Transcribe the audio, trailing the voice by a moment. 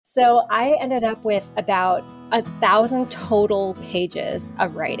So I ended up with about 1,000 total pages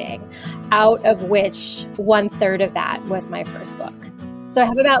of writing, out of which 1/3 of that was my first book. So I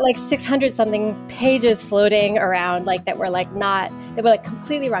have about 600 something pages floating around that were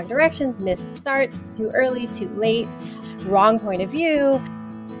completely wrong directions, missed starts, too early, too late, wrong point of view.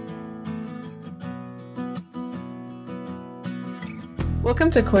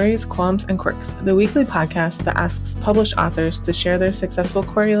 Welcome to Queries, Qualms, and Quirks, the weekly podcast that asks published authors to share their successful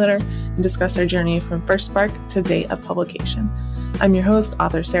query letter and discuss their journey from first spark to date of publication. I'm your host,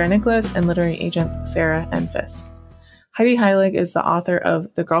 author Sarah Nicholas, and literary agent Sarah N. Fisk. Heidi Heilig is the author of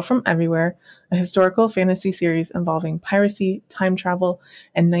The Girl from Everywhere, a historical fantasy series involving piracy, time travel,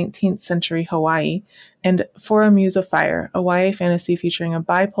 and 19th century Hawaii, and For a Muse of Fire, a YA fantasy featuring a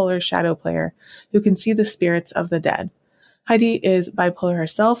bipolar shadow player who can see the spirits of the dead. Heidi is bipolar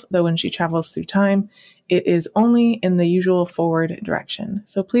herself, though when she travels through time, it is only in the usual forward direction.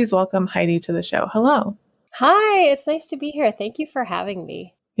 So please welcome Heidi to the show. Hello. Hi, it's nice to be here. Thank you for having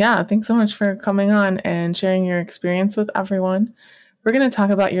me. Yeah, thanks so much for coming on and sharing your experience with everyone. We're going to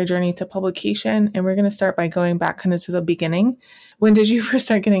talk about your journey to publication, and we're going to start by going back kind of to the beginning. When did you first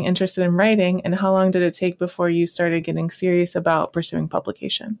start getting interested in writing, and how long did it take before you started getting serious about pursuing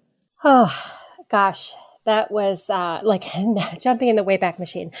publication? Oh, gosh. That was jumping in the Wayback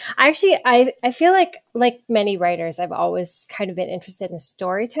Machine. Actually, I feel like many writers, I've always kind of been interested in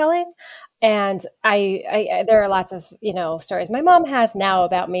storytelling. And I there are lots of, stories my mom has now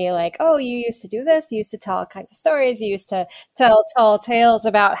about me, oh, you used to do this. You used to tell all kinds of stories. You used to tell tall tales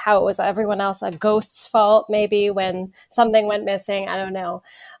about how it was everyone else, a ghost's fault, maybe when something went missing. I don't know.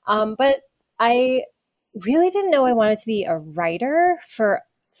 But I really didn't know I wanted to be a writer for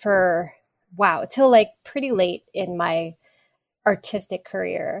till pretty late in my artistic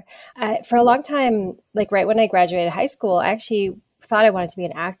career. For a long time, right when I graduated high school, I actually thought I wanted to be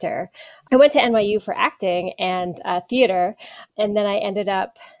an actor. I went to NYU for acting and theater, and then I ended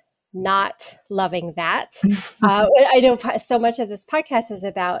up not loving that. I know so much of this podcast is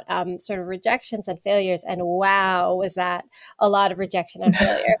about sort of rejections and failures, and wow, was that a lot of rejection and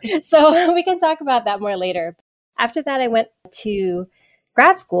failure. So we can talk about that more later. After that, I went to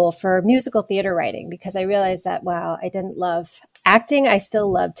grad school for musical theater writing because I realized that while I didn't love acting, I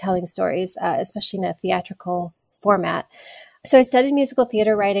still loved telling stories, especially in a theatrical format. So I studied musical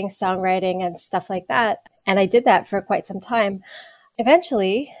theater writing, songwriting, and stuff like that. And I did that for quite some time.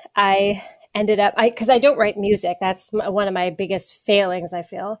 Eventually, I ended up, because I don't write music. That's one of my biggest failings, I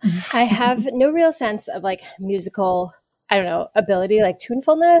feel. I have no real sense of musical ability,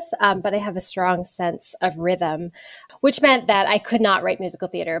 tunefulness, but I have a strong sense of rhythm, which meant that I could not write musical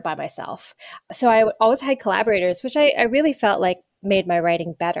theater by myself. So I always had collaborators, which I really felt made my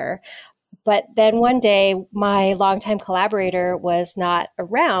writing better. But then one day, my longtime collaborator was not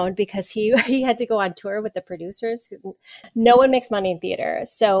around because he had to go on tour with the producers. No one makes money in theater.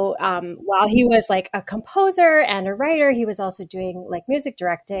 So while he was a composer and a writer, he was also doing music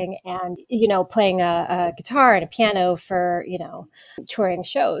directing and, playing a guitar and a piano for, touring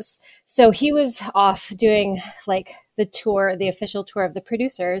shows. So he was off doing the tour, the official tour of the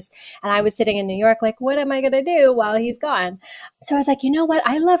producers. And I was sitting in New York, what am I going to do while he's gone? So I was you know what?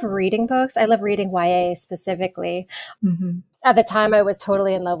 I love reading books. I love reading YA specifically. Mm-hmm. At the time, I was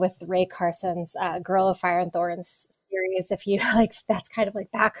totally in love with Ray Carson's Girl of Fire and Thorns series. If you that's kind of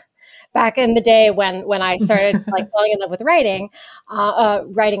back in the day when I started falling in love with writing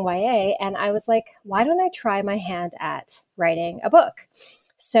YA. And I was why don't I try my hand at writing a book?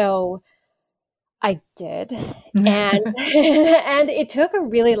 So I did. And and it took a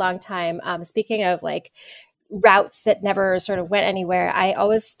really long time. Speaking of routes that never sort of went anywhere, I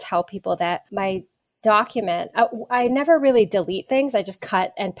always tell people that my document, I never really delete things. I just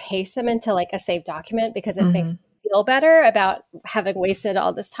cut and paste them into a saved document because it makes me feel better about having wasted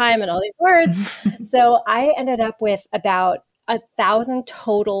all this time and all these words. So I ended up with about 1,000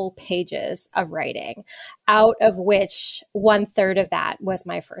 total pages of writing, out of which 1/3 of that was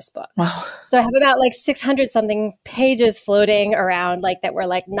my first book. Wow. So I have about 600 something pages floating around that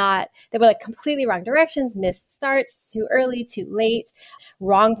were completely wrong directions, missed starts, too early, too late,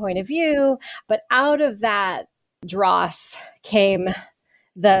 wrong point of view. But out of that dross came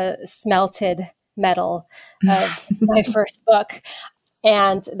the smelted metal of my first book.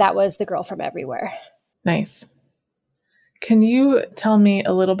 And that was The Girl from Everywhere. Nice. Can you tell me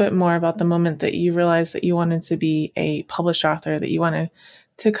a little bit more about the moment that you realized that you wanted to be a published author, that you wanted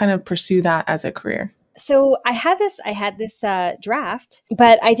to kind of pursue that as a career? So I had this draft,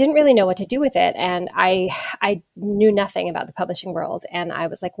 but I didn't really know what to do with it, and I knew nothing about the publishing world. And I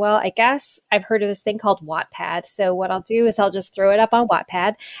was like, well, I guess I've heard of this thing called Wattpad. So what I'll do is I'll just throw it up on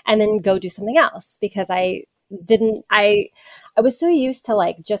Wattpad and then go do something else, because I was so used to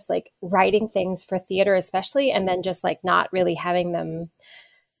like just like writing things for theater, especially, and then just like not really having them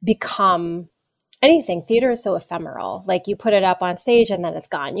become anything. Theater is so ephemeral. Like you put it up on stage and then it's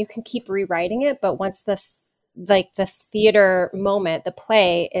gone. You can keep rewriting it, but once the theater moment, the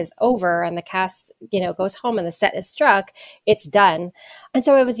play is over and the cast, goes home and the set is struck, it's done. And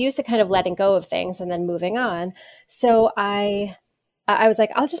so I was used to kind of letting go of things and then moving on. So I was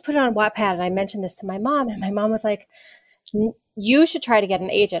like, I'll just put it on Wattpad. And I mentioned this to my mom, and my mom was like, you should try to get an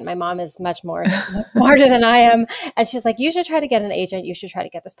agent. My mom is much smarter than I am. And she was like, you should try to get an agent. You should try to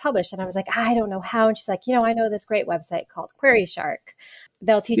get this published. And I was like, I don't know how. And she's like, I know this great website called Query Shark.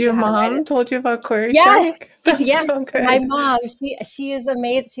 They'll teach you how to write it. Your mom told you about Query Shark? Yes. Yes. So good. My mom, she is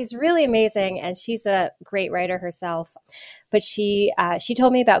amazing. She's really amazing. And she's a great writer herself. But she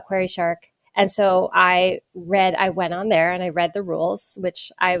told me about Query Shark. And so I went on there and I read the rules,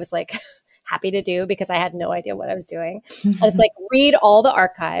 which I was like happy to do because I had no idea what I was doing. And it's like, read all the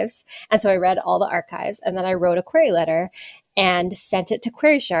archives. And so I read all the archives, and then I wrote a query letter and sent it to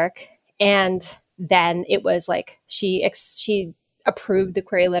Query Shark. And then it was like, she approved the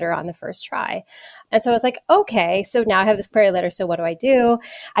query letter on the first try. And so I was like, okay, so now I have this query letter. So what do?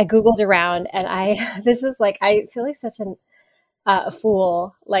 I Googled around, and I feel like such a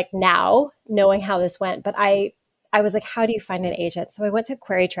fool, like now knowing how this went, but I was like, how do you find an agent? So I went to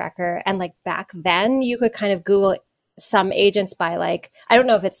Query Tracker, and like back then you could kind of Google some agents by like, I don't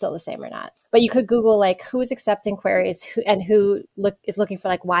know if it's still the same or not, but you could Google like who's accepting queries and who is looking for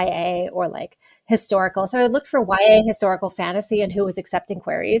like YA or like historical. So I would look for YA historical fantasy and who was accepting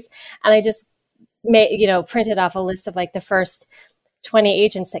queries. And I just printed off a list of like the first 20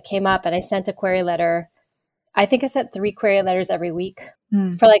 agents that came up, and I sent a query letter. I think I sent 3 query letters every week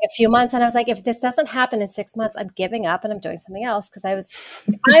for like a few months. And I was like, if this doesn't happen in 6 months, I'm giving up and I'm doing something else. Cause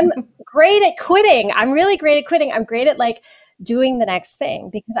I'm great at quitting. I'm really great at quitting. I'm great at like doing the next thing,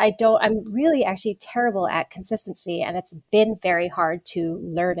 because I'm really actually terrible at consistency. And it's been very hard to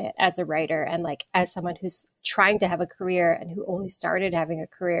learn it as a writer. And like, as someone who's trying to have a career and who only started having a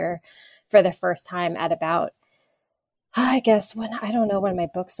career for the first time at about, I guess when my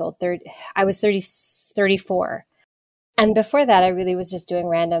book sold, I was 34. And before that, I really was just doing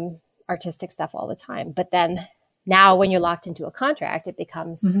random artistic stuff all the time. But then now when you're locked into a contract, it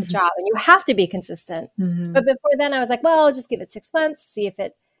becomes a job and you have to be consistent. But before then I was like, well, I'll just give it 6 months, see if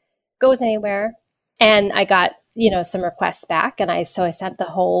it goes anywhere. And I got, some requests back. And I sent the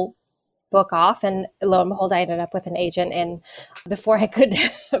whole book off, and lo and behold, I ended up with an agent. And before I could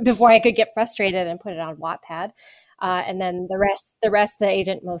get frustrated and put it on Wattpad. And then the rest the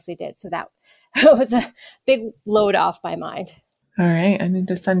agent mostly did. So that was a big load off my mind. All right. I need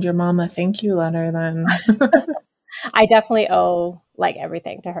to send your mom a thank you letter then. I definitely owe like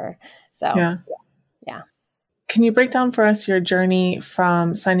everything to her. So yeah. Can you break down for us your journey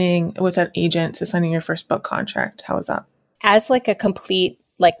from signing with an agent to signing your first book contract? How was that? As like a complete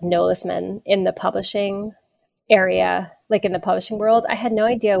like no-listman in the publishing area, like in the publishing world, I had no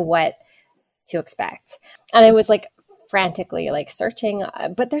idea what to expect. And I was like frantically like searching,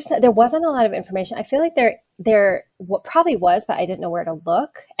 but there wasn't a lot of information. I feel like there probably was, but I didn't know where to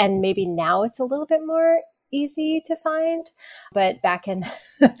look. And maybe now it's a little bit more easy to find. But back in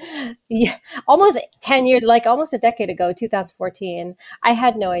almost 10 years, like almost a decade ago, 2014, I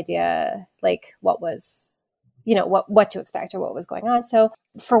had no idea like what was, what to expect or what was going on. So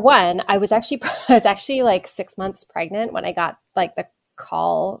for one, I was actually like 6 months pregnant when I got like the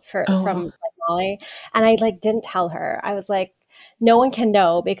call from like Molly, and I like didn't tell her. I was like, no one can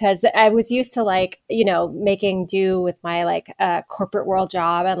know, because I was used to like, making do with my like corporate world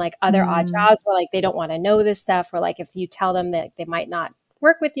job and like other odd jobs where like they don't want to know this stuff, or like if you tell them that they might not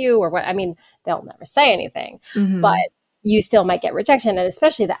work with you or what, I mean, they'll never say anything, but you still might get rejection. And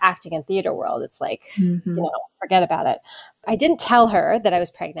especially the acting and theater world, it's like, forget about it. I didn't tell her that I was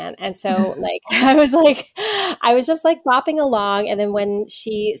pregnant. And so like, I was just like bopping along. And then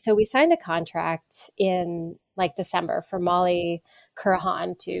so we signed a contract in like December for Molly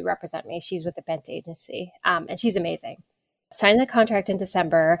Currahan to represent me. She's with the Bent Agency, and she's amazing. Signed the contract in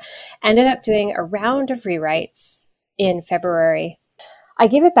December, ended up doing a round of rewrites in February. I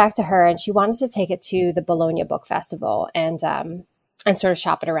gave it back to her, and she wanted to take it to the Bologna Book Festival and sort of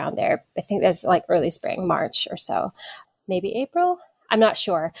shop it around there. I think that's like early spring, March or so, maybe April. I'm not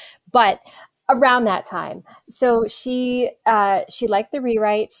sure, but around that time. So she liked the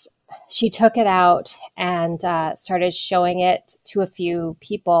rewrites. she took it out and started showing it to a few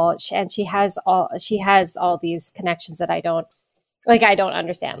people. And she has all these connections that I don't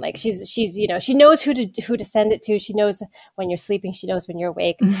understand. Like she's, she knows who to send it to. She knows when you're sleeping. She knows when you're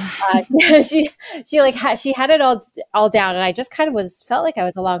awake. She had it all down. And I just kind of felt like I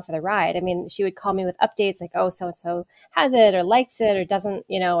was along for the ride. I mean, she would call me with updates like, oh, so-and-so has it or likes it or doesn't,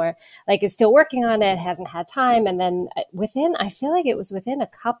 or like is still working on it, hasn't had time. And then I feel like it was within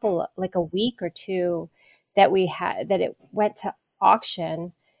a week or two that it went to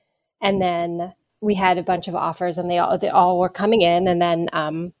auction. And then we had a bunch of offers and they all were coming in. And then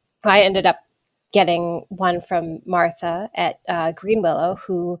I ended up getting one from Martha at Green Willow,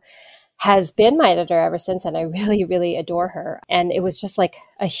 who has been my editor ever since. And I really, really adore her. And it was just like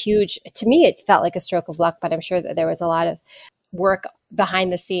to me, it felt like a stroke of luck, but I'm sure that there was a lot of work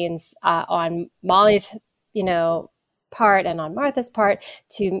behind the scenes on Molly's, part and on Martha's part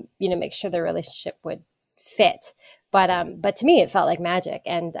to, make sure the relationship would fit. But to me, it felt like magic.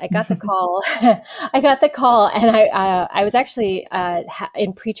 And I got the call. And I was actually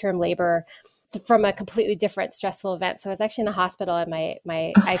in preterm labor from a completely different stressful event. So I was actually in the hospital, and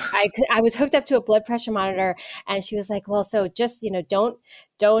I was hooked up to a blood pressure monitor, and she was like, "Well, so just don't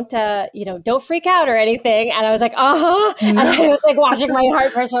freak out or anything." And I was like, and I was like watching my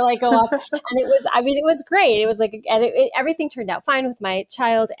heart pressure like go up, and it was great. It was like, and everything turned out fine with my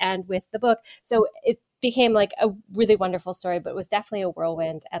child and with the book. So it became like a really wonderful story, but it was definitely a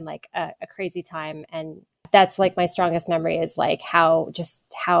whirlwind and like a crazy time. And that's like my strongest memory is like how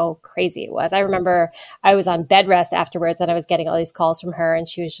crazy it was. I remember I was on bed rest afterwards and I was getting all these calls from her, and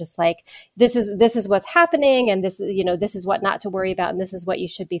she was just like, this is what's happening. And this is what not to worry about. And this is what you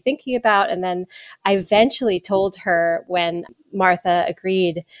should be thinking about. And then I eventually told her when Martha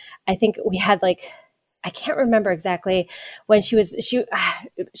agreed. I think we had I can't remember exactly when she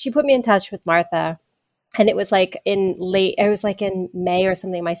put me in touch with Martha. And it was like in May or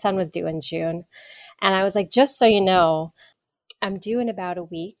something. My son was due in June. And I was like, just so you know, I'm due in about a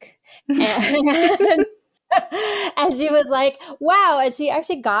week. And, and she was like, wow. And she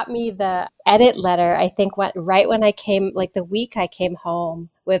actually got me the edit letter, I think, right when I came, like the week I came home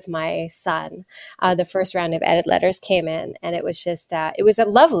with my son. The first round of edit letters came in. And it was just, it was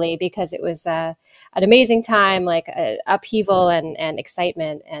lovely because it was an amazing time, like upheaval and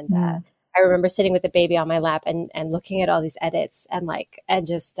excitement. And I remember sitting with the baby on my lap and looking at all these edits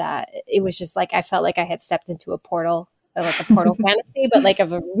it was just like, I felt like I had stepped into a portal, like a portal fantasy, but like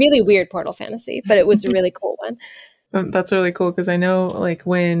of a really weird portal fantasy, but it was a really cool one. That's really cool. Cause I know like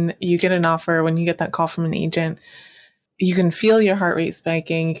when you get an offer, when you get that call from an agent, you can feel your heart rate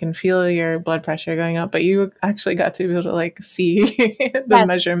spiking, you can feel your blood pressure going up, but you actually got to be able to like see the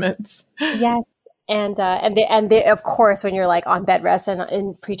measurements. Yes. And they, of course, when you're like on bed rest and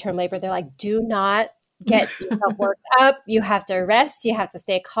in preterm labor, they're like, do not get yourself worked up. You have to rest. You have to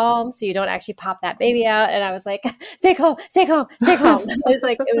stay calm so you don't actually pop that baby out. And I was like, stay calm, stay calm, stay calm.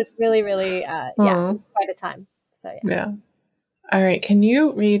 It was really, really, quite a time. So yeah. All right. Can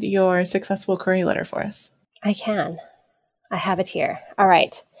you read your successful query letter for us? I can. I have it here. All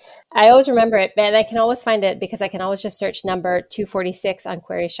right. I always remember it, and I can always find it because I can always just search number 246 on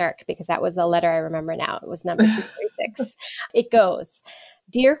Query Shark because that was the letter I remember now. It was number 246. It goes,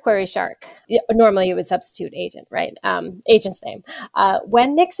 Dear Query Shark. Normally you would substitute agent, right? Agent's name.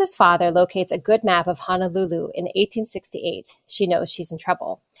 When Nix's father locates a good map of Honolulu in 1868, she knows she's in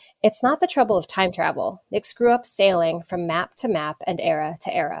trouble. It's not the trouble of time travel. Nix grew up sailing from map to map and era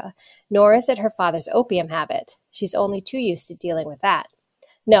to era. Nor is it her father's opium habit. She's only too used to dealing with that.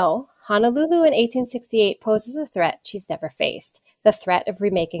 No, Honolulu in 1868 poses a threat she's never faced, the threat of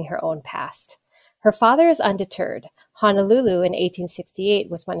remaking her own past. Her father is undeterred. Honolulu in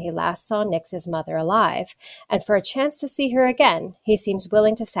 1868 was when he last saw Nix's mother alive, and for a chance to see her again, he seems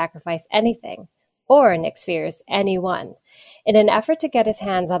willing to sacrifice anything, or, Nix fears, anyone. In an effort to get his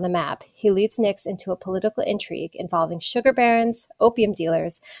hands on the map, he leads Nix into a political intrigue involving sugar barons, opium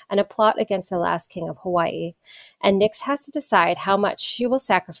dealers, and a plot against the last king of Hawaii. And Nix has to decide how much she will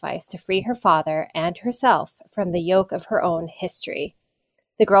sacrifice to free her father and herself from the yoke of her own history.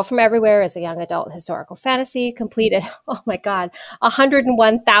 The Girl from Everywhere is a young adult historical fantasy completed,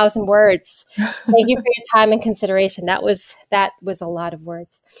 101,000 words. Thank you for your time and consideration. That was a lot of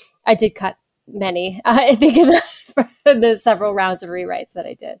words. I did cut many, I think, in the several rounds of rewrites that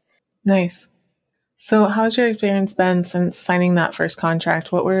I did. Nice. So how's your experience been since signing that first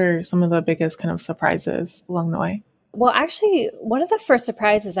contract? What were some of the biggest kind of surprises along the way? Well, actually, one of the first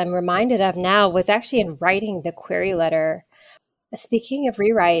surprises I'm reminded of now was actually in writing the query letter. speaking of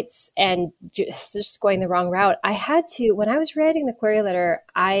rewrites and just going the wrong route, I had to, when I was writing the query letter,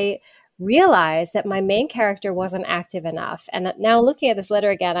 I realized that my main character wasn't active enough. And now looking at this letter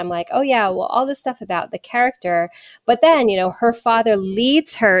again, I'm like, oh yeah, well, all this stuff about the character, but then, her father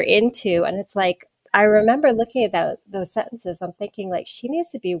leads her into, and it's like, I remember looking at those sentences, I'm thinking like, she needs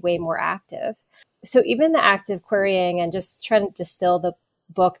to be way more active. So even the active querying and just trying to distill the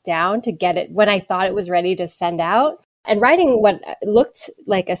book down to get it when I thought it was ready to send out, and writing what looked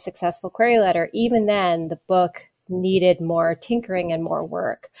like a successful query letter, even then the book needed more tinkering and more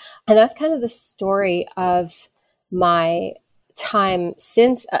work. And that's kind of the story of my time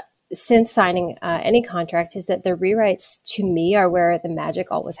since signing any contract, is that the rewrites to me are where the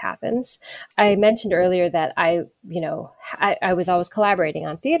magic always happens. I mentioned earlier that I was always collaborating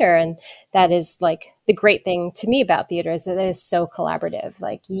on theater, and that is like the great thing to me about theater is that it is so collaborative.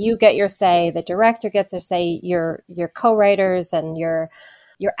 Like you get your say, the director gets their say, your co-writers and your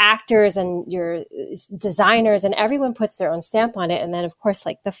actors and your designers, and everyone puts their own stamp on it. And then of course,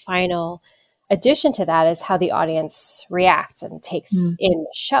 like the final addition to that is how the audience reacts and takes in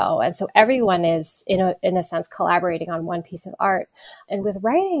the show. And so everyone is in a sense collaborating on one piece of art. And with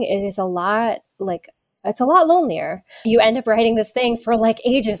writing, it is it's a lot lonelier. You end up writing this thing for like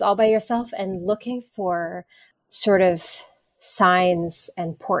ages all by yourself and looking for sort of signs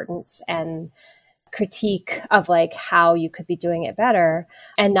and portents and critique of like how you could be doing it better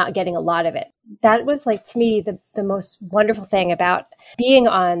and not getting a lot of it. That was like, to me, the most wonderful thing about being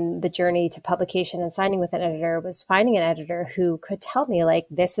on the journey to publication and signing with an editor was finding an editor who could tell me like,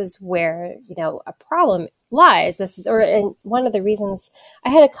 this is where, a problem lies. And one of the reasons I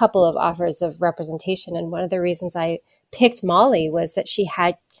had a couple of offers of representation. And one of the reasons I picked Molly was that she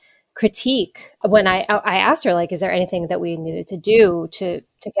had critique when I asked her, like, is there anything that we needed to do to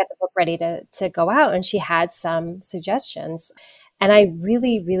get the book ready to go out? And she had some suggestions. And I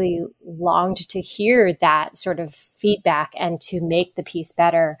really, really longed to hear that sort of feedback and to make the piece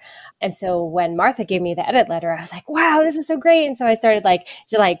better. And so when Martha gave me the edit letter, I was like, wow, this is so great. And so I started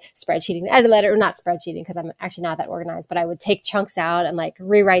spreadsheeting the edit letter, or not spreadsheeting because I'm actually not that organized, but I would take chunks out and like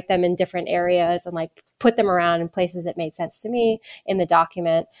rewrite them in different areas and like put them around in places that made sense to me in the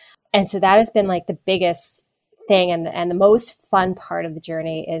document. And so that has been like the biggest thing and the most fun part of the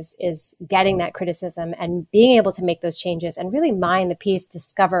journey is getting that criticism and being able to make those changes and really mine the piece,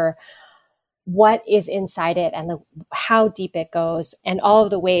 discover what is inside it and how deep it goes and all of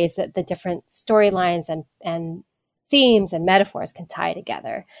the ways that the different storylines and themes and metaphors can tie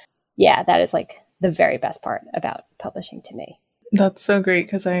together. Yeah, that is like the very best part about publishing to me. That's so great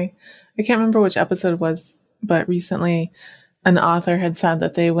because I can't remember which episode it was, but recently an author had said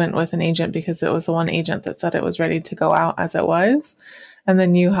that they went with an agent because it was the one agent that said it was ready to go out as it was. And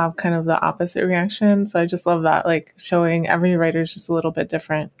then you have kind of the opposite reaction. So I just love that, like showing every writer is just a little bit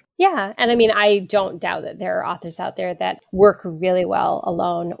different. Yeah. And I mean, I don't doubt that there are authors out there that work really well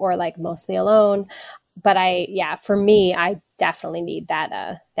alone or like mostly alone. But for me, I definitely need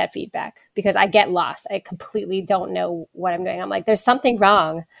that feedback because I get lost. I completely don't know what I'm doing. I'm like, there's something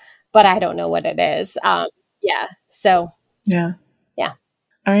wrong, but I don't know what it is. So yeah.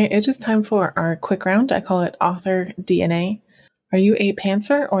 All right. It's just time for our quick round. I call it author DNA. Are you a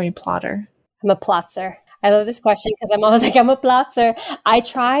pantser or a plotter? I'm a plotzer. I love this question because I'm always like, I'm a plotzer. I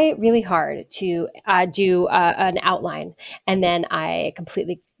try really hard to do an outline, and then I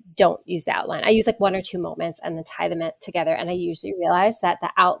completely don't use the outline. I use like one or two moments and then tie them together. And I usually realize that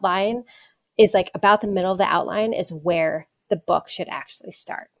the outline is like about the middle of the outline is where the book should actually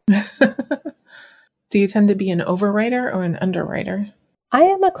start. Do you tend to be an overwriter or an underwriter? I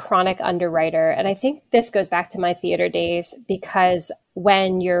am a chronic underwriter. And I think this goes back to my theater days because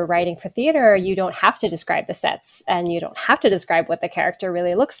when you're writing for theater, you don't have to describe the sets and you don't have to describe what the character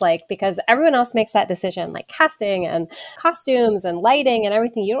really looks like because everyone else makes that decision, like casting and costumes and lighting and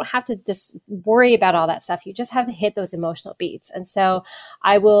everything. You don't have to just worry about all that stuff. You just have to hit those emotional beats. And so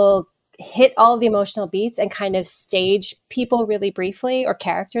I will hit all of the emotional beats and kind of stage people really briefly or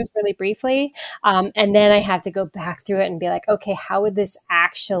characters really briefly. And then I have to go back through it and be like, okay, how would this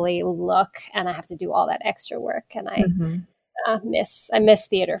actually look? And I have to do all that extra work. And I miss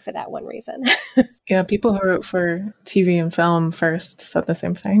theater for that one reason. Yeah, people who wrote for TV and film first said the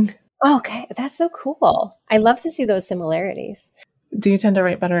same thing. Okay, that's so cool. I love to see those similarities. Do you tend to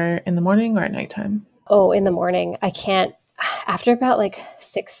write better in the morning or at nighttime? Oh, in the morning. I can't. After about like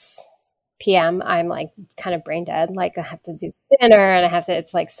 6 p.m., I'm like kind of brain dead. Like I have to do dinner and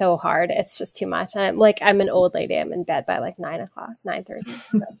it's like so hard. It's just too much. And I'm an old lady. I'm in bed by like 9:30.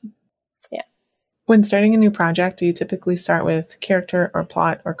 So yeah. When starting a new project, do you typically start with character or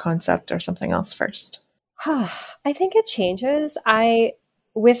plot or concept or something else first? I think it changes.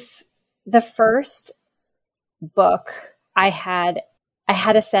 With the first book, I had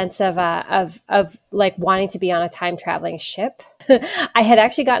a sense of like wanting to be on a time traveling ship. I had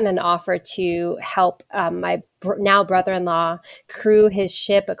actually gotten an offer to help my now brother-in-law crew his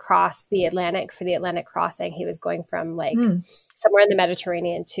ship across the Atlantic for the Atlantic crossing. He was going from like somewhere in the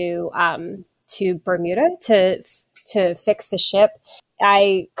Mediterranean to Bermuda to fix the ship.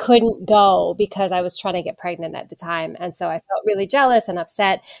 I couldn't go because I was trying to get pregnant at the time. And so I felt really jealous and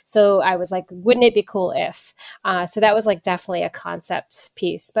upset. So I was like, wouldn't it be cool if? So that was like definitely a concept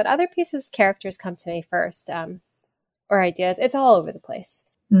piece. But other pieces, characters come to me first, or ideas. It's all over the place.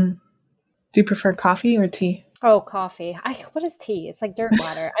 Do you prefer coffee or tea? Oh, coffee. What is tea? It's like dirt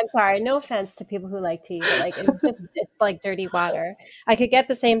water. I'm sorry. No offense to people who like tea. But like, it's like dirty water. I could get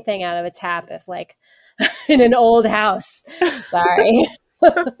the same thing out of a tap if like in an old house. Sorry.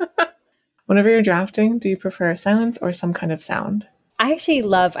 Whenever you're drafting, do you prefer silence or some kind of sound? I actually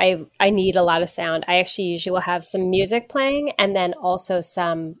I need a lot of sound. I actually usually will have some music playing and then also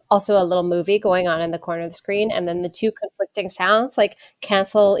a little movie going on in the corner of the screen. And then the two conflicting sounds like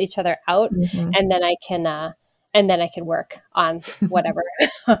cancel each other out. And then I can work on whatever,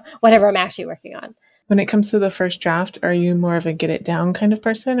 whatever I'm actually working on. When it comes to the first draft, are you more of a get it down kind of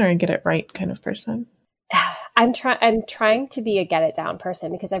person or a get it right kind of person? I'm trying to be a get it down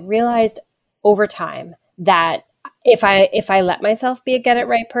person because I've realized over time that if I let myself be a get it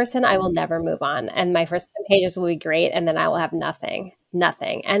right person, I will never move on. And my first 10 pages will be great. And then I will have nothing.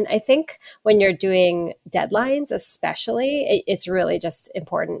 And I think when you're doing deadlines, especially, it's really just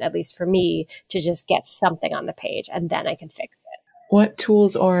important, at least for me, to just get something on the page and then I can fix it. What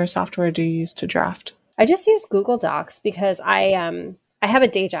tools or software do you use to draft? I just use Google Docs because I have a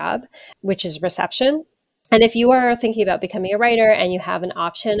day job, which is reception. And if you are thinking about becoming a writer and you have an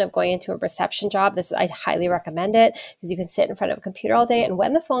option of going into a reception job, I highly recommend it because you can sit in front of a computer all day. And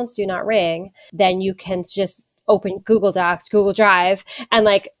when the phones do not ring, then you can just open Google Docs, Google Drive, and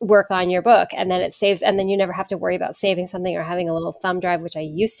like work on your book. And then it saves. And then you never have to worry about saving something or having a little thumb drive, which I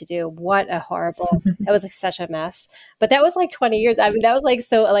used to do. What a horrible, that was like such a mess. But that was like 20 years. I mean, that was like,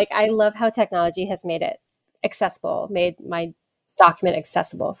 so like, I love how technology has made it accessible, made my document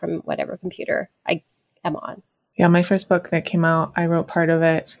accessible from whatever computer I am on. Yeah, my first book that came out, I wrote part of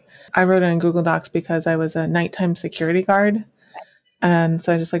it. I wrote it in Google Docs because I was a nighttime security guard. And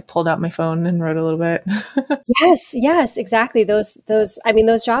so I just like pulled out my phone and wrote a little bit. Yes, exactly. Those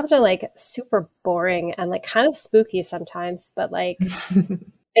jobs are like super boring and like kind of spooky sometimes, but like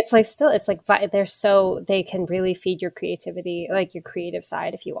it's like still, it's like they can really feed your creativity, like your creative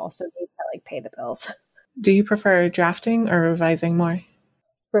side if you also need to like pay the bills. Do you prefer drafting or revising more?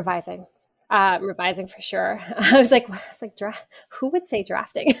 Revising for sure. I was like, who would say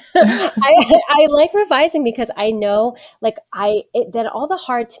drafting? I like revising because I know like then all the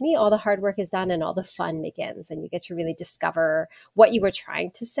hard work is done and all the fun begins and you get to really discover what you were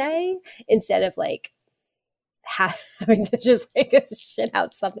trying to say instead of like having to just like shit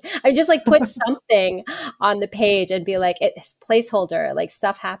out something. I just like put something on the page and be like, it's placeholder, like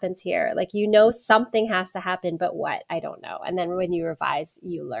stuff happens here. Like, something has to happen, but what? I don't know. And then when you revise,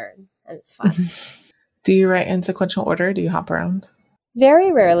 you learn and it's fun. Do you write in sequential order? Do you hop around?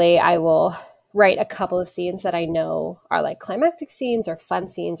 Very rarely I will write a couple of scenes that I know are like climactic scenes or fun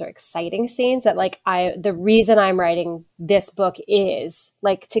scenes or exciting scenes that like the reason I'm writing this book is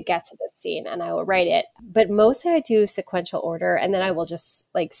like to get to this scene and I will write it. But mostly I do sequential order and then I will just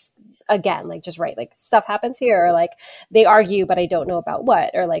like, again, like just write like stuff happens here or like they argue, but I don't know about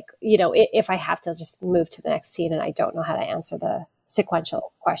what, or like, if I have to just move to the next scene and I don't know how to answer the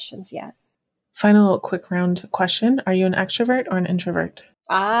sequential questions yet. Final quick round question. Are you an extrovert or an introvert?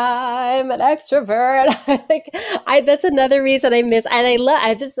 I'm an extrovert. That's another reason I miss, and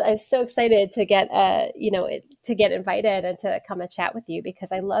I'm so excited to get, to get invited and to come and chat with you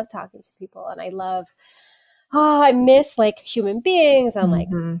because I love talking to people and I miss like human beings and like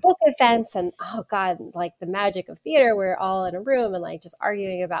book events and oh God, like the magic of theater. We're all in a room and like just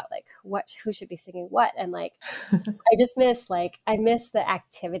arguing about like who should be singing what. And like, I miss the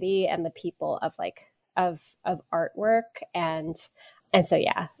activity and the people of like, of artwork. And so,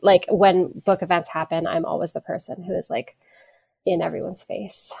 yeah, like when book events happen, I'm always the person who is like in everyone's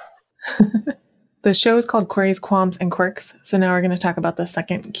face. The show is called Queries, Qualms, and Quirks. So now we're going to talk about the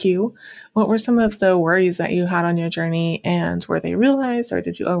second Q. What were some of the worries that you had on your journey and were they realized or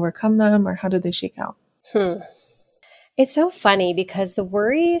did you overcome them or how did they shake out? It's so funny because the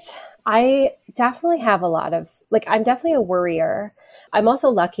worries, I definitely have a lot of, like, I'm definitely a worrier. I'm also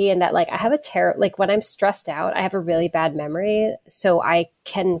lucky in that, like, I have like, when I'm stressed out, I have a really bad memory. So I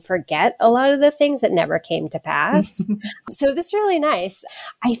can forget a lot of the things that never came to pass. So this is really nice.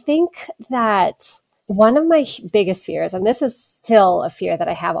 I think that one of my biggest fears, and this is still a fear that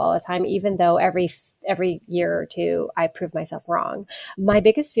I have all the time, even though every year or two I prove myself wrong. My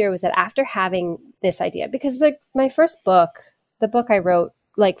biggest fear was that after having this idea, because my first book, the book I wrote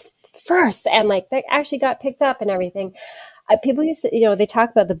like first, and like that actually got picked up and everything. People used to, they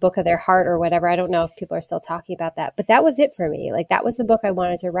talk about the book of their heart or whatever. I don't know if people are still talking about that, but that was it for me. Like that was the book I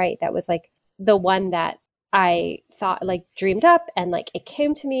wanted to write. That was like the one that I thought, like, dreamed up, and like it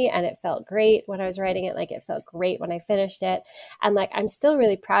came to me and it felt great when I was writing it. Like it felt great when I finished it. And like, I'm still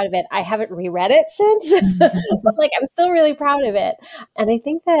really proud of it. I haven't reread it since, but like, I'm still really proud of it. And I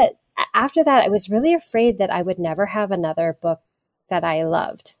think that after that, I was really afraid that I would never have another book that I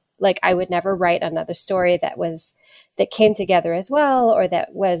loved. Like I would never write another story that came together as well, or that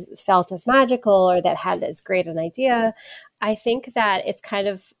felt as magical, or that had as great an idea. I think that it's kind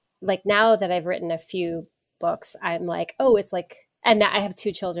of like, now that I've written a few books, I'm like, oh, it's like, and now I have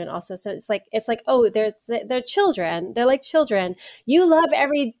 2 children also. So it's like, oh, they're children. They're like children. You love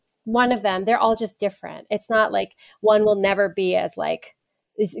every one of them. They're all just different. It's not like one will never be as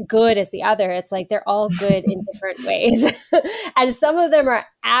good as the other. It's like, they're all good in different ways. And some of them are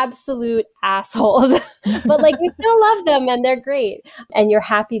absolute assholes, but like, we still love them and they're great. And you're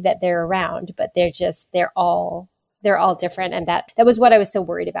happy that they're around, but they're all different. And that was what I was so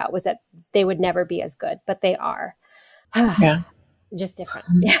worried about, was that they would never be as good, but they are. Yeah. Just different.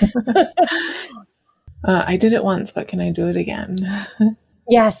 I did it once, but can I do it again?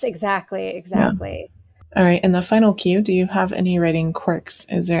 Yes, exactly. Yeah. All right. And the final cue, do you have any writing quirks?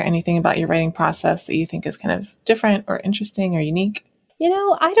 Is there anything about your writing process that you think is kind of different or interesting or unique?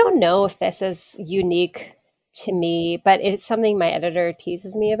 I don't know if this is unique to me, but it's something my editor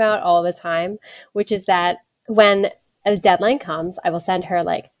teases me about all the time, which is that when a deadline comes, I will send her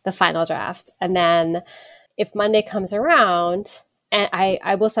like the final draft. And then if Monday comes around, and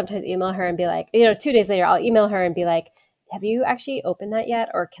I will sometimes email her and be like, 2 days later, I'll email her and be like, have you actually opened that yet?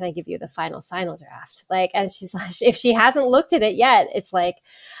 Or can I give you the final draft? Like, and she's like, if she hasn't looked at it yet, it's like,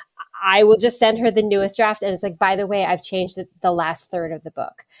 I will just send her the newest draft. And it's like, by the way, I've changed the last third of the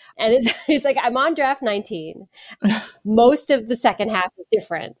book. And it's like, I'm on draft 19. Most of the second half is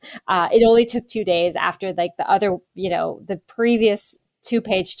different. It only took 2 days after like the other, the previous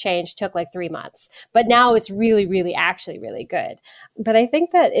 2-page change took like 3 months. But now it's really, really, actually really good. But I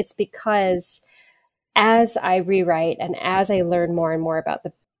think that it's because as I rewrite and as I learn more and more about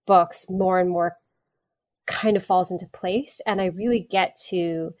the books, more and more kind of falls into place. And I really get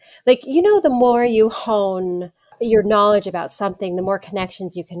to, like, the more you hone your knowledge about something, the more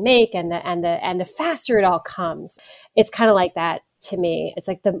connections you can make, and the faster it all comes. It's kind of like that to me. It's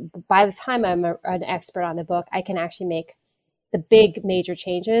like by the time I'm an expert on the book, I can actually make the big major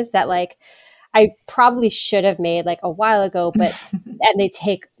changes that like I probably should have made like a while ago, but and they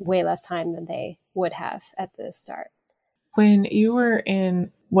take way less time than they would have at the start. When you were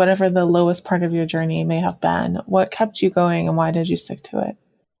in whatever the lowest part of your journey may have been, what kept you going and why did you stick to it?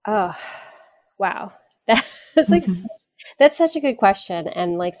 Oh, wow. That's like, that's such a good question.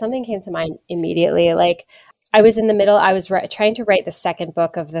 And like something came to mind immediately. Like I was in the middle, I was trying to write the second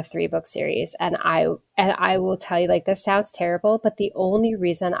book of the 3-book series. And I will tell you, like, this sounds terrible, but the only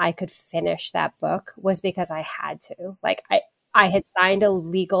reason I could finish that book was because I had to. Like I had signed a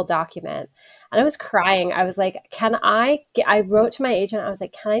legal document and I was crying. I was like, I wrote to my agent. I was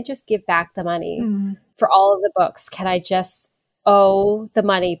like, can I just give back the money for all of the books? Can I just owe the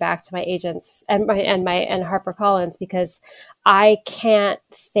money back to my agents and HarperCollins, because I can't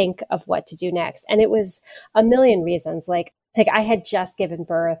think of what to do next. And it was a million reasons. Like I had just given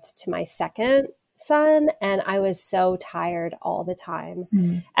birth to my second son and I was so tired all the time.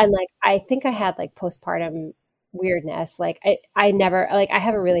 And like, I think I had like postpartum weirdness. Like I never, like I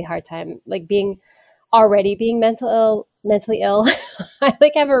have a really hard time like being mentally ill. I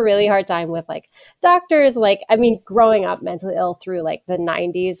like have a really hard time with like doctors. Like, I mean, growing up mentally ill through like the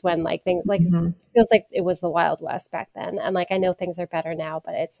 90s when like things like feels like it was the Wild West back then. And like, I know things are better now,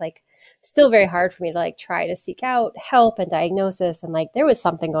 but it's like still very hard for me to like try to seek out help and diagnosis. And like, there was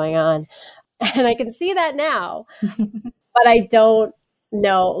something going on and I can see that now, but I don't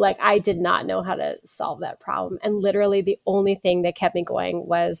no, like I did not know how to solve that problem. And literally the only thing that kept me going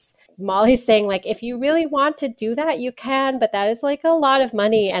was Molly saying, like, if you really want to do that, you can, but that is like a lot of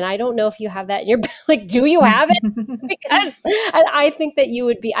money. And I don't know if you have that in your, like, do you have it? Because and I think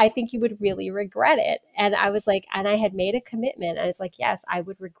you would really regret it. And I was like, and I had made a commitment and it's like, yes, I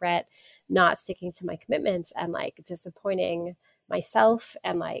would regret not sticking to my commitments and like disappointing myself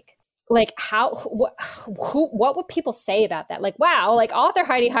and like how what would people say about that? Like, wow, like author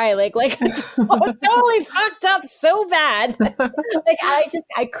Heidi Heilig, like totally fucked up so bad. Like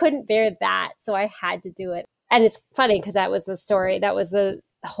I couldn't bear that, so I had to do it. And it's funny because that was the story. That was the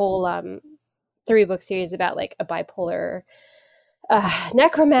whole 3-book series about like a bipolar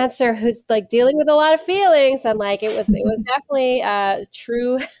necromancer who's like dealing with a lot of feelings, and like it was definitely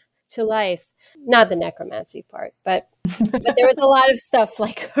true to life. Not the necromancy part, but there was a lot of stuff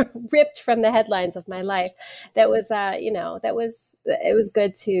like ripped from the headlines of my life that was it was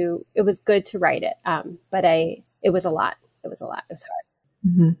good to write it, but it was a lot. It was hard.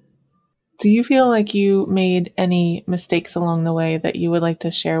 Mm-hmm. Do you feel like you made any mistakes along the way that you would like to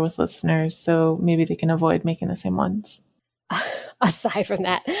share with listeners so maybe they can avoid making the same ones? Aside from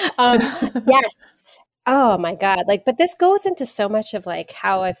that, yes. Oh my God. Like, but this goes into so much of like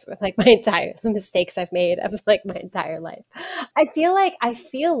how I've like the mistakes I've made of like my entire life. I feel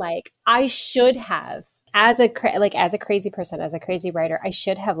like I should have, as a crazy person, as a crazy writer, I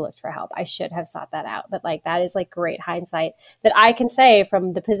should have looked for help. I should have sought that out. But like, that is like great hindsight that I can say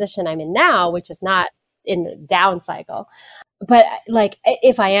from the position I'm in now, which is not in the down cycle. But like,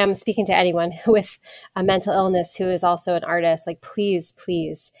 if I am speaking to anyone with a mental illness who is also an artist, like, please,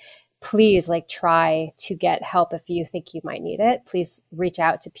 like try to get help if you think you might need it. Please reach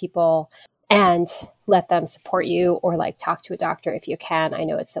out to people and let them support you, or like talk to a doctor if you can. I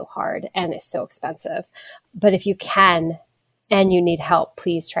know it's so hard and it's so expensive, but if you can and you need help,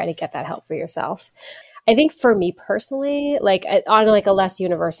 please try to get that help for yourself. I think for me personally, like on like a less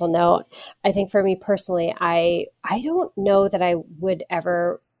universal note, I think for me personally, I don't know that I would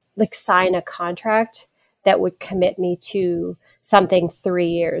ever like sign a contract that would commit me to something 3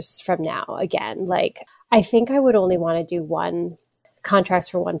 years from now again. Like, I think I would only want to do contracts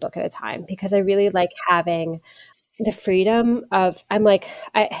for one book at a time, because I really like having the freedom of,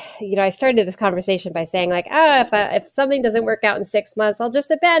 I started this conversation by saying like, if something doesn't work out in 6 months, I'll just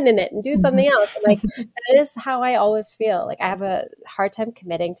abandon it and do something else. And like, that is how I always feel. Like, I have a hard time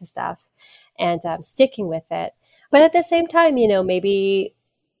committing to stuff and sticking with it. But at the same time, maybe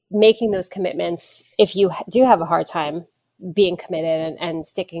making those commitments, if you do have a hard time being committed and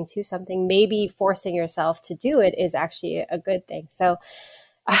sticking to something, maybe forcing yourself to do it is actually a good thing. So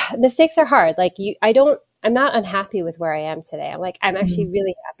mistakes are hard. Like I'm not unhappy with where I am today. I'm actually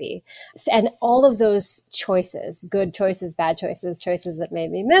really happy. And all of those choices, good choices, bad choices, choices that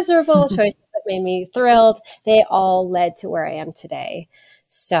made me miserable, choices that made me thrilled, they all led to where I am today.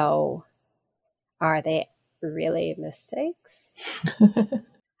 So are they really mistakes?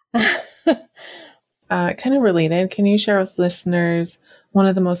 Kind of related, can you share with listeners one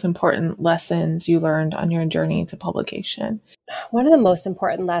of the most important lessons you learned on your journey to publication? One of the most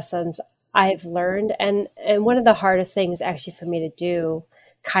important lessons I've learned, and one of the hardest things actually for me to do,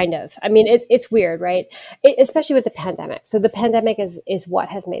 kind of. I mean, it's weird, right? Especially with the pandemic. So the pandemic is what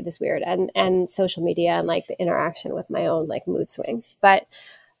has made this weird, and social media and like the interaction with my own like mood swings. But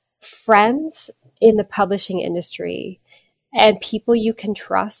friends in the publishing industry and people you can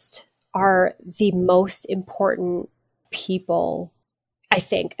trust are the most important people, I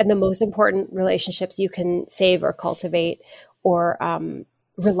think, and the most important relationships you can save or cultivate or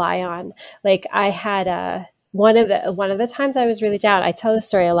rely on. Like, I had one of the times I was really down. I tell this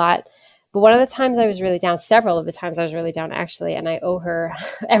story a lot, but one of the times I was really down, several of the times I was really down actually, and I owe her.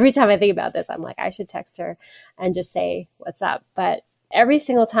 Every time I think about this, I'm like, I should text her and just say what's up. But every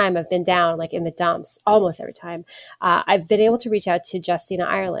single time I've been down, like in the dumps, almost every time, I've been able to reach out to Justina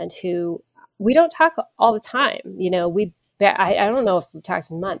Ireland, who we don't talk all the time. I don't know if we've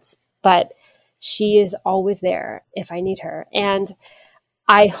talked in months, but she is always there if I need her. And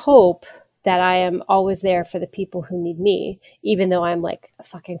I hope that I am always there for the people who need me, even though I'm like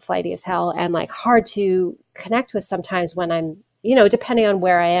fucking flighty as hell and like hard to connect with sometimes when I'm, depending on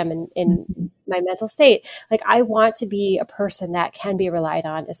where I am in my mental state. Like, I want to be a person that can be relied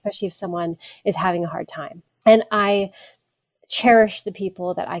on, especially if someone is having a hard time. And I cherish the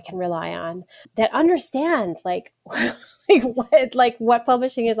people that I can rely on, that understand like what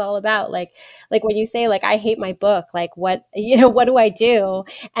publishing is all about. Like when you say like, I hate my book, like what do I do?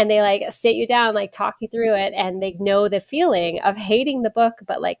 And they like sit you down, like talk you through it. And they know the feeling of hating the book,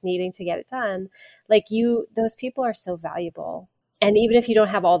 but like needing to get it done. Like those people are so valuable. And even if you don't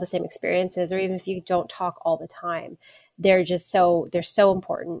have all the same experiences, or even if you don't talk all the time, they're so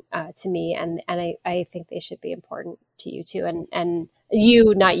important to me. And I think they should be important to you too. And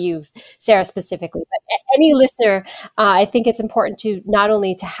you, not you, Sarah, specifically, but any listener, I think it's important to not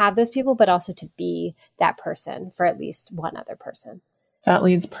only to have those people, but also to be that person for at least one other person. That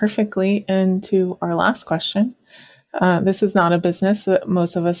leads perfectly into our last question. This is not a business that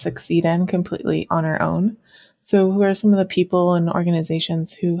most of us succeed in completely on our own. So who are some of the people and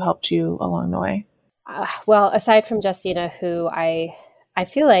organizations who helped you along the way? Well, aside from Justina, who I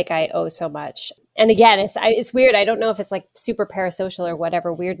feel like I owe so much. And again, it's weird. I don't know if it's like super parasocial or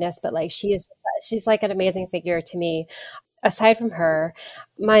whatever weirdness, but like she's like an amazing figure to me. Aside from her,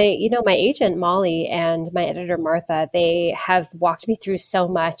 my agent Molly and my editor Martha, they have walked me through so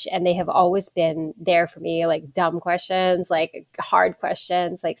much, and they have always been there for me, like dumb questions, like hard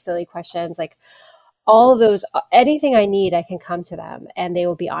questions, like silly questions, like all of those, anything I need, I can come to them and they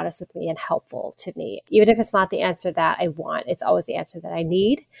will be honest with me and helpful to me. Even if it's not the answer that I want, it's always the answer that I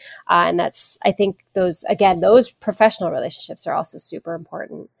need. And that's, I think those professional relationships are also super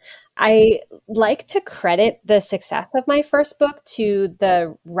important. I like to credit the success of my first book to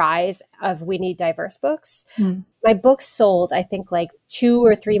the rise of We Need Diverse Books. My book sold, I think, like 2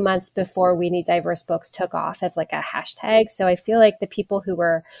 or 3 months before We Need Diverse Books took off as like a hashtag. So I feel like the people who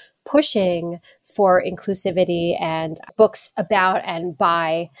were pushing for inclusivity and books about and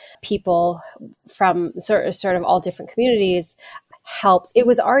by people from sort of all different communities helped. It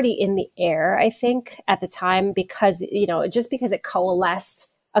was already in the air, I think, at the time, because, just because it coalesced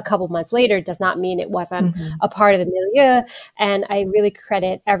a couple months later does not mean it wasn't a part of the milieu. And I really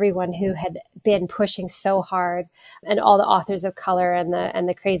credit everyone who had been pushing so hard, and all the authors of color and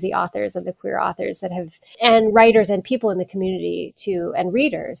the crazy authors and the queer authors that have, and writers and people in the community too, and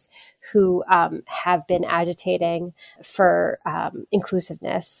readers who have been agitating for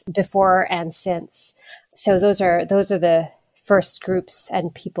inclusiveness before and since. So those are the first groups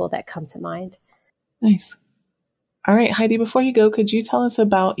and people that come to mind. Nice. All right, Heidi, before you go, could you tell us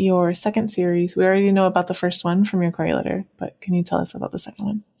about your second series? We already know about the first one from your query letter, but can you tell us about the second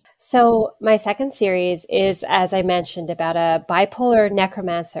one? So my second series is, as I mentioned, about a bipolar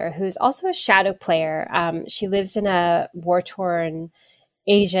necromancer who's also a shadow player. She lives in a war-torn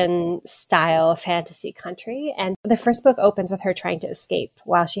Asian-style fantasy country. And the first book opens with her trying to escape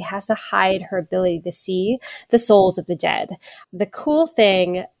while she has to hide her ability to see the souls of the dead. The cool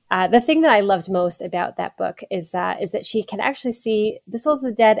thing, the thing that I loved most about that book is that she can actually see the souls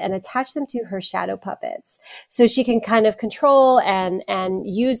of the dead and attach them to her shadow puppets. So she can kind of control and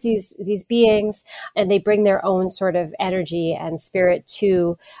use these beings, and they bring their own sort of energy and spirit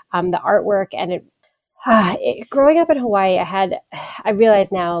to the artwork. And growing up in Hawaii, I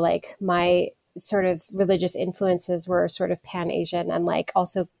realize now, like, my sort of religious influences were sort of pan-Asian and like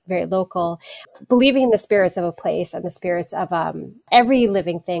also very local. Believing in the spirits of a place and the spirits of every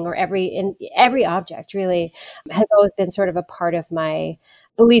living thing or every object really has always been sort of a part of my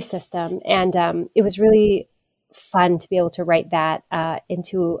belief system. And it was really fun to be able to write that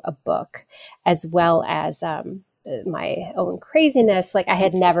into a book, as well as my own craziness. Like, I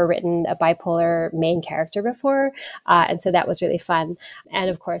had never written a bipolar main character before. And so that was really fun. And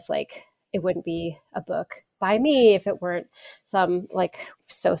of course, like, it wouldn't be a book by me if it weren't some like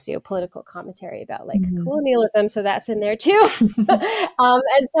socio-political commentary about like colonialism. So that's in there too.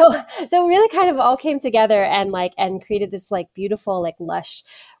 And so really kind of all came together and created this like beautiful, like lush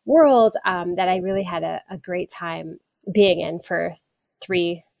world that I really had a great time being in for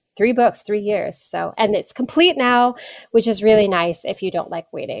three books, 3 years. So, and it's complete now, which is really nice if you don't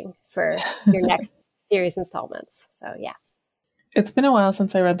like waiting for your next series installments. So yeah. It's been a while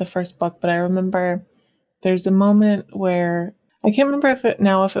since I read the first book, but I remember there's a moment where I can't remember if it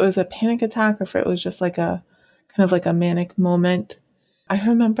was a panic attack or if it was just like a kind of like a manic moment. I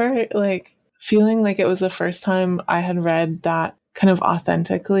remember like feeling like it was the first time I had read that kind of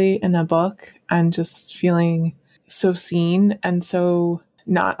authentically in a book, and just feeling so seen and so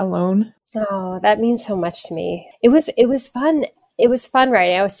not alone. Oh, that means so much to me. It was fun. It was fun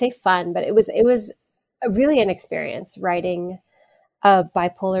writing. I would say fun, but it was really an experience writing a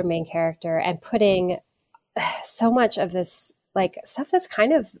bipolar main character and putting so much of this like stuff that's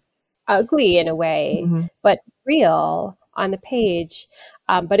kind of ugly in a way, but real on the page.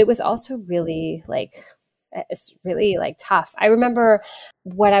 But it was also really like, it's really like tough. I remember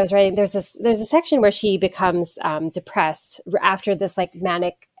when I was writing, there's a section where she becomes depressed after this like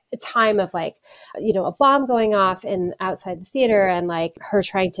manic time of like, a bomb going off outside the theater, and like her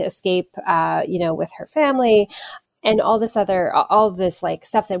trying to escape, with her family. and all this like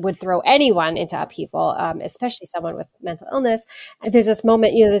stuff that would throw anyone into upheaval, especially someone with mental illness. And there's this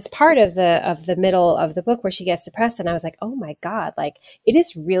moment, this part of the middle of the book where she gets depressed, and I was like, oh my God, like it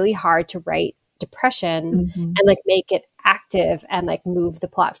is really hard to write depression and like make it active and like move the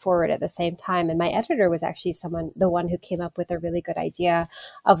plot forward at the same time. And my editor was actually the one who came up with a really good idea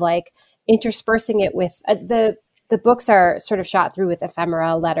of like interspersing it with the books are sort of shot through with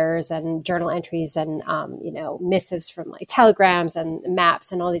ephemera, letters and journal entries and, missives from like telegrams and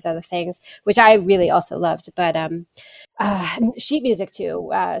maps and all these other things, which I really also loved. But sheet music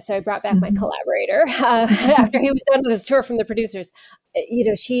too. So I brought back my collaborator after he was done with his tour from the producers.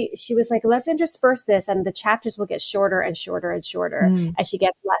 She was like, let's intersperse this, and the chapters will get shorter and shorter and shorter as she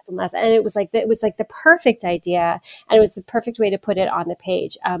gets less and less. And it was like the perfect idea, and it was the perfect way to put it on the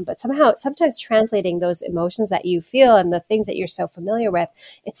page. But sometimes translating those emotions that you feel and the things that you're so familiar with,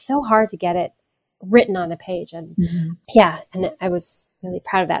 it's so hard to get it written on the page. And and I was really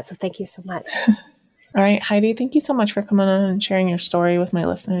proud of that. So thank you so much. All right, Heidi, thank you so much for coming on and sharing your story with my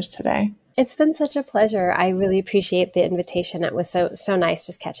listeners today. It's been such a pleasure. I really appreciate the invitation. It was so nice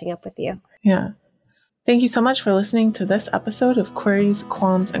just catching up with you. Yeah. Thank you so much for listening to this episode of Queries,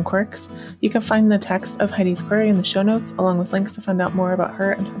 Qualms, and Quirks. You can find the text of Heidi's query in the show notes, along with links to find out more about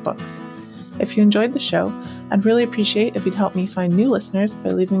her and her books. If you enjoyed the show, I'd really appreciate if you'd help me find new listeners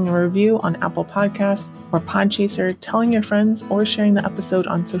by leaving a review on Apple Podcasts or Podchaser, telling your friends, or sharing the episode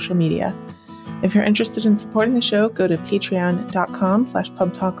on social media. If you're interested in supporting the show, go to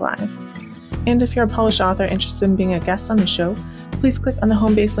patreon.com/pubtalklive. And if you're a published author interested in being a guest on the show, please click on the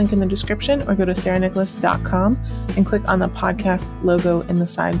home base link in the description or go to sarahnicholas.com and click on the podcast logo in the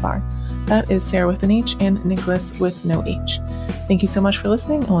sidebar. That is Sarah with an H and Nicholas with no H. Thank you so much for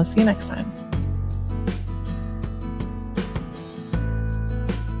listening, and we'll see you next time.